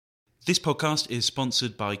This podcast is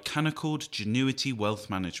sponsored by Canaccord Genuity Wealth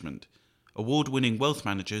Management, award-winning wealth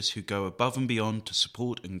managers who go above and beyond to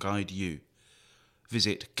support and guide you.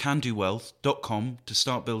 Visit candowealth.com to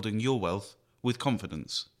start building your wealth with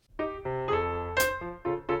confidence.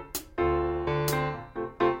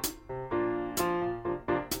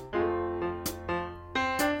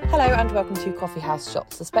 Hello and welcome to Coffee House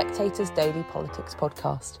Shots, the Spectator's daily politics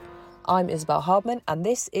podcast. I'm Isabel Hardman and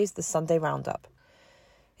this is the Sunday Roundup.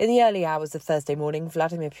 In the early hours of Thursday morning,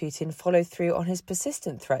 Vladimir Putin followed through on his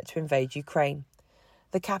persistent threat to invade Ukraine.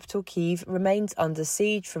 The capital, Kyiv, remains under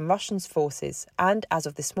siege from Russian forces, and as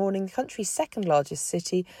of this morning, the country's second largest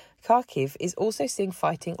city, Kharkiv, is also seeing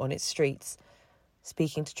fighting on its streets.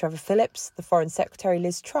 Speaking to Trevor Phillips, the Foreign Secretary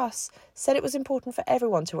Liz Truss said it was important for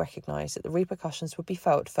everyone to recognise that the repercussions would be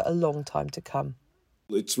felt for a long time to come.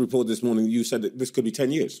 It's reported this morning, you said that this could be 10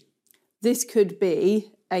 years. This could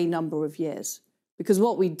be a number of years. Because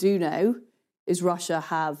what we do know is Russia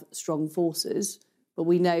have strong forces, but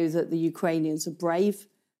we know that the Ukrainians are brave,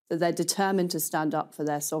 that they're determined to stand up for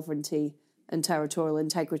their sovereignty and territorial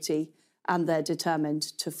integrity, and they're determined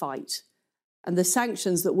to fight. And the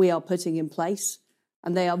sanctions that we are putting in place,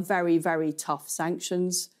 and they are very, very tough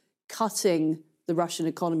sanctions, cutting the Russian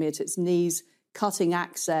economy at its knees, cutting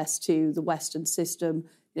access to the Western system.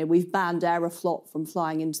 We've banned Aeroflot from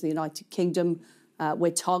flying into the United Kingdom.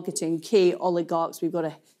 We're targeting key oligarchs. We've got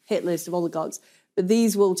a hit list of oligarchs. But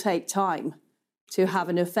these will take time to have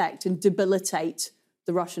an effect and debilitate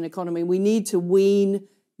the Russian economy. We need to wean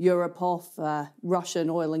Europe off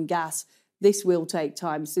Russian oil and gas. This will take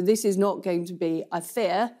time. So this is not going to be, I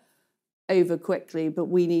fear, over quickly, but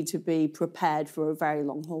we need to be prepared for a very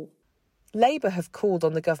long haul. Labour have called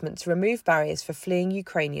on the government to remove barriers for fleeing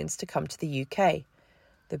Ukrainians to come to the UK.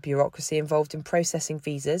 The bureaucracy involved in processing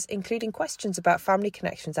visas, including questions about family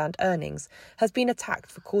connections and earnings, has been attacked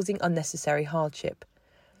for causing unnecessary hardship.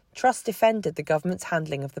 Truss defended the government's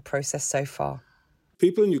handling of the process so far.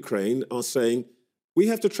 People in Ukraine are saying, we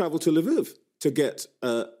have to travel to Lviv to get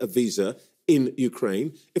a visa in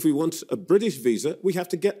Ukraine. If we want a British visa, we have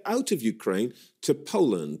to get out of Ukraine to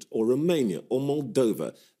Poland or Romania or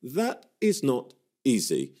Moldova. That is not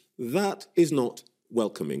easy. That is not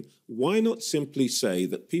welcoming. Why not simply say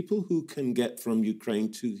that people who can get from Ukraine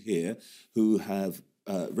to here, who have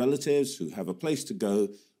relatives, who have a place to go,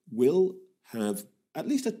 will have at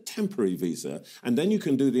least a temporary visa, and then you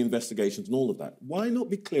can do the investigations and all of that. Why not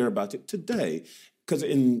be clear about it today? Because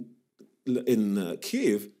in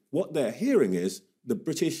Kyiv, what they're hearing is the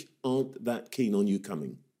British aren't that keen on you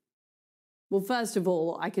coming. Well, first of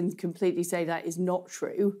all, I can completely say that is not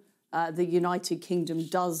true. The United Kingdom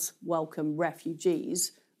does welcome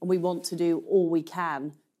refugees, and we want to do all we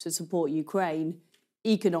can to support Ukraine.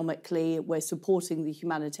 Economically, we're supporting the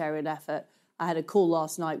humanitarian effort. I had a call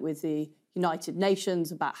last night with the United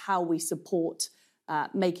Nations about how we support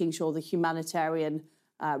making sure the humanitarian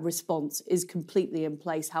response is completely in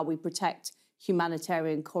place, how we protect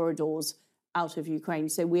humanitarian corridors out of Ukraine.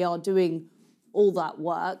 So we are doing all that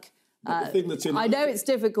work. I know it's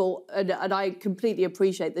difficult, and I completely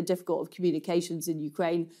appreciate the difficult of communications in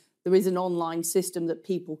Ukraine. There is an online system that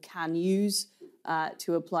people can use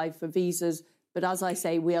to apply for visas. But as I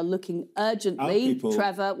say, we are looking urgently,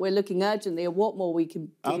 Trevor, we're looking urgently at what more we can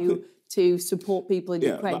do to support people in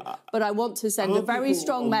Ukraine. But I want to send a very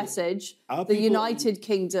strong message. The United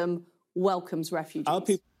Kingdom welcomes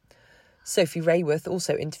refugees. Sophie Rayworth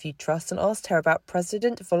also interviewed Truss and asked her about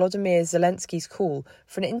President Volodymyr Zelensky's call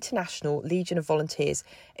for an international legion of volunteers,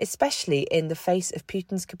 especially in the face of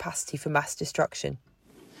Putin's capacity for mass destruction.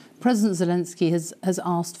 President Zelensky has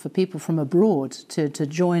asked for people from abroad to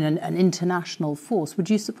join an international force.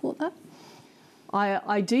 Would you support that?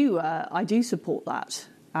 I do support that.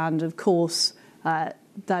 And of course,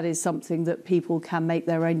 that is something that people can make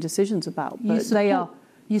their own decisions about. But they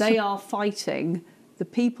are fighting. The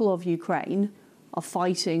people of Ukraine are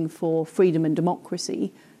fighting for freedom and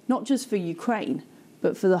democracy, not just for Ukraine,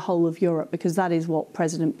 but for the whole of Europe, because that is what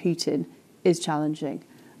President Putin is challenging.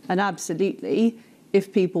 And absolutely,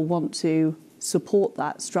 if people want to support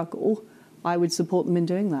that struggle, I would support them in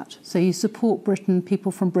doing that. So you support Britain,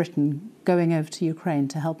 people from Britain, going over to Ukraine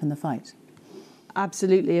to help in the fight?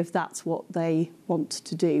 Absolutely, if that's what they want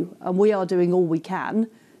to do. And we are doing all we can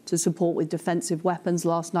to support with defensive weapons.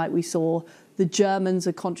 Last night we saw the Germans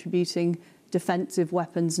are contributing defensive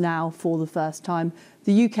weapons now for the first time.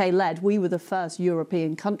 The UK led, we were the first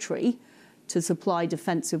European country to supply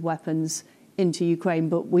defensive weapons into Ukraine,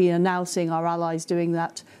 but we are now seeing our allies doing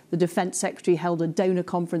that. The Defence Secretary held a donor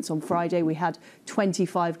conference on Friday. We had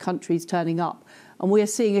 25 countries turning up, and we are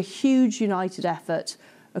seeing a huge united effort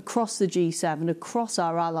across the G7, across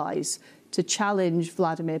our allies, to challenge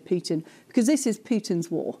Vladimir Putin, because this is Putin's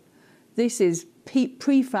war. This is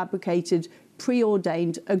prefabricated,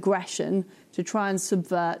 preordained aggression to try and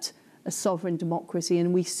subvert a sovereign democracy,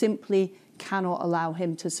 and we simply cannot allow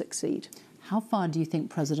him to succeed. How far do you think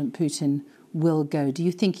President Putin will go? Do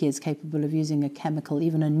you think he is capable of using a chemical,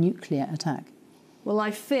 even a nuclear attack? Well,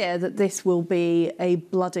 I fear that this will be a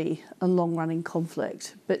bloody and long-running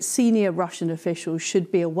conflict, but senior Russian officials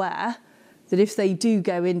should be aware that if they do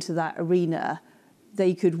go into that arena,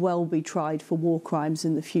 they could well be tried for war crimes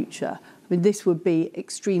in the future. I mean, this would be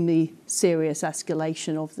extremely serious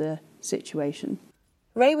escalation of the situation.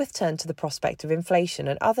 Raworth turned to the prospect of inflation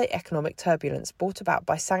and other economic turbulence brought about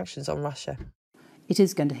by sanctions on Russia. It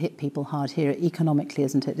is going to hit people hard here economically,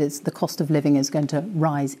 isn't it? The cost of living is going to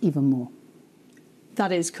rise even more.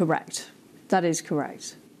 That is correct. That is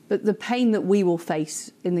correct. But the pain that we will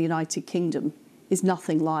face in the United Kingdom is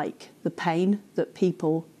nothing like the pain that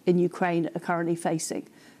people in Ukraine are currently facing.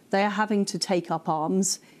 They are having to take up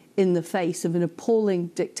arms in the face of an appalling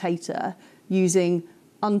dictator using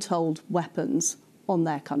untold weapons on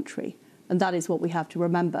their country. And that is what we have to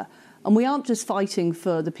remember. And we aren't just fighting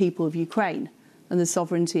for the people of Ukraine and the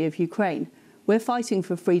sovereignty of Ukraine. We're fighting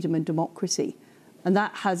for freedom and democracy. And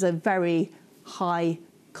that has a very high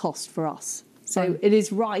cost for us. So it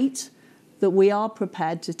is right that we are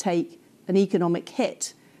prepared to take an economic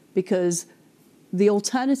hit, because the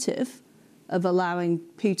alternative of allowing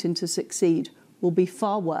Putin to succeed will be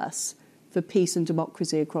far worse for peace and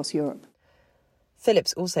democracy across Europe.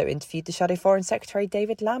 Phillips also interviewed the Shadow Foreign Secretary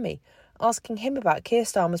David Lammy, asking him about Keir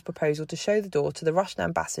Starmer's proposal to show the door to the Russian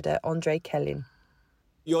ambassador Andrei Kelin.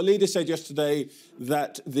 Your leader said yesterday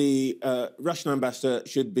that the Russian ambassador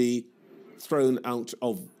should be thrown out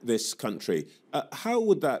of this country. How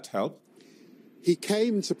would that help? He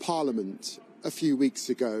came to Parliament a few weeks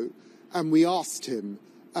ago and we asked him,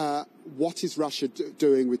 what is Russia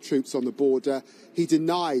doing with troops on the border? He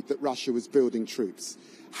denied that Russia was building troops.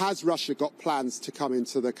 Has Russia got plans to come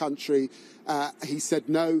into the country? He said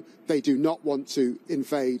no, they do not want to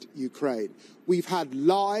invade Ukraine. We've had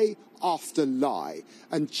lie after lie.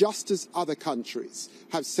 And just as other countries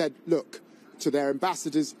have said, look, to their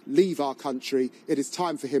ambassadors, leave our country, it is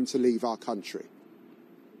time for him to leave our country.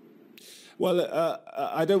 Well,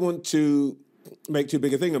 I don't want to make too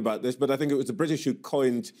big a thing about this, but I think it was the British who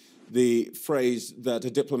coined the phrase that a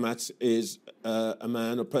diplomat is a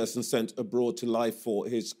man or person sent abroad to lie for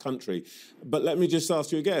his country. But let me just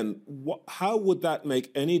ask you again, how would that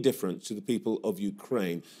make any difference to the people of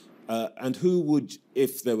Ukraine? And who would,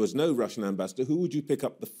 if there was no Russian ambassador, who would you pick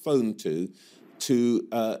up the phone to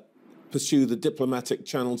pursue the diplomatic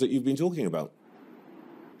channels that you've been talking about?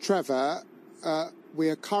 Trevor, we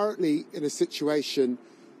are currently in a situation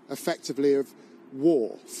effectively of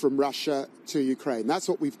war from Russia to Ukraine. That's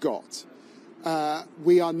what we've got.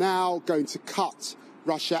 We are now going to cut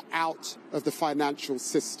Russia out of the financial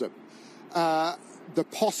system. The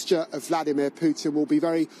posture of Vladimir Putin will be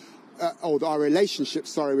our relationship,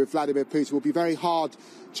 with Vladimir Putin will be very hard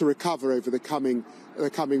to recover over the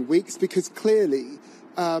coming weeks, because clearly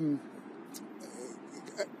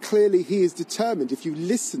he is determined, if you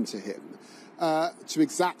listen to him, to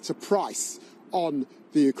exact a price on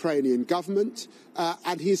the Ukrainian government,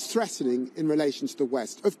 and he is threatening in relation to the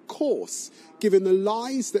West. Of course, given the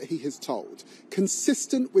lies that he has told,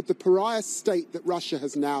 consistent with the pariah state that Russia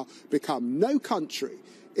has now become, no country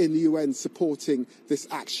in the UN supporting this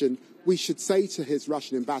action, we should say to his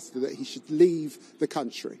Russian ambassador that he should leave the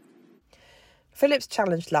country. Phillips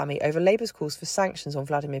challenged Lammy over Labour's calls for sanctions on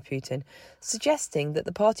Vladimir Putin, suggesting that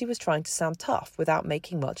the party was trying to sound tough without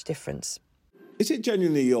making much difference. Is it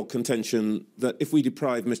genuinely your contention that if we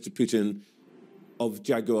deprive Mr. Putin of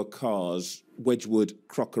Jaguar cars, Wedgwood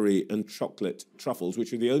crockery and chocolate truffles,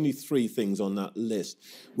 which are the only three things on that list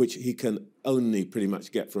which he can only pretty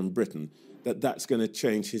much get from Britain, that's going to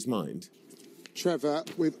change his mind? Trevor,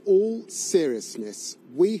 with all seriousness,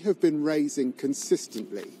 we have been raising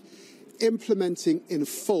consistently, implementing in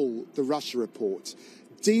full the Russia report,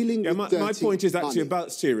 dealing with dirty my point is actually money,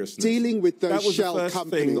 about seriousness. dealing with those shell that was the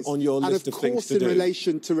first companies, thing on your list and of things to in do.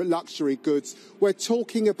 relation to luxury goods, we're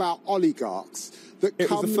talking about oligarchs that come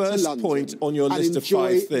to London. It was the first point on your list of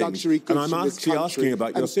 5 things, luxury goods, and I'm actually asking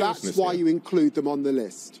about your and seriousness. That's why you include them on the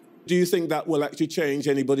list. Do you think that will actually change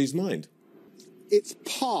anybody's mind? It's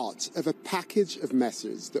part of a package of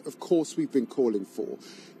measures that, of course, we've been calling for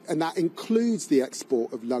and that includes the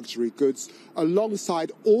export of luxury goods,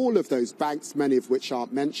 alongside all of those banks, many of which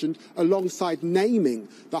aren't mentioned, alongside naming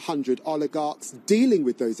the 100 oligarchs, dealing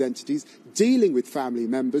with those entities, dealing with family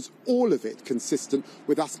members, all of it consistent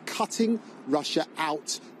with us cutting Russia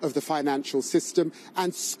out of the financial system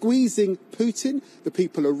and squeezing Putin, the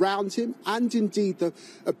people around him, and indeed the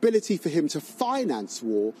ability for him to finance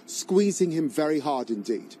war, squeezing him very hard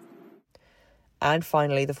indeed. And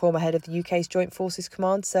finally, the former head of the UK's Joint Forces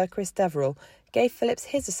Command, Sir Chris Deverell, gave Phillips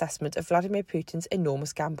his assessment of Vladimir Putin's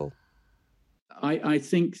enormous gamble. I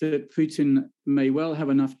think that Putin may well have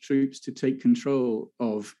enough troops to take control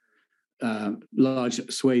of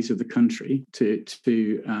large swathes of the country to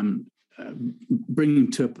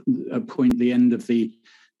bring to a point the end of the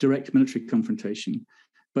direct military confrontation.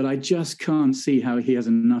 But I just can't see how he has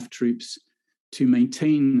enough troops to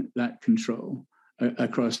maintain that control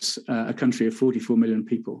across a country of 44 million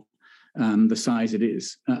people, the size it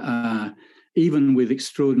is, even with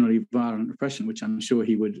extraordinarily violent repression, which I'm sure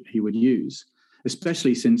he would use,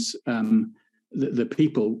 especially since the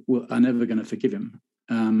people are never going to forgive him,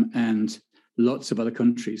 and lots of other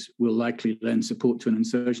countries will likely lend support to an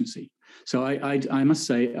insurgency. So I must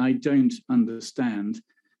say I don't understand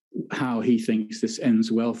how he thinks this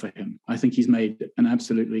ends well for him. I think he's made an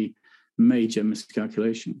absolutely major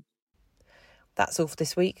miscalculation. That's all for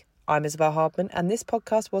this week. I'm Isabel Hardman, and this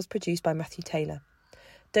podcast was produced by Matthew Taylor.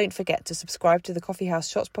 Don't forget to subscribe to the Coffee House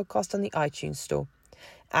Shots podcast on the iTunes store.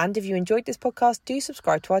 And if you enjoyed this podcast, do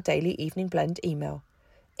subscribe to our daily Evening Blend email.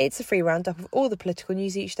 It's a free roundup of all the political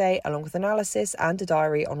news each day, along with analysis and a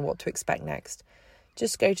diary on what to expect next.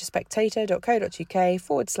 Just go to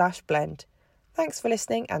spectator.co.uk/blend. Thanks for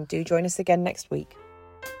listening, and do join us again next week.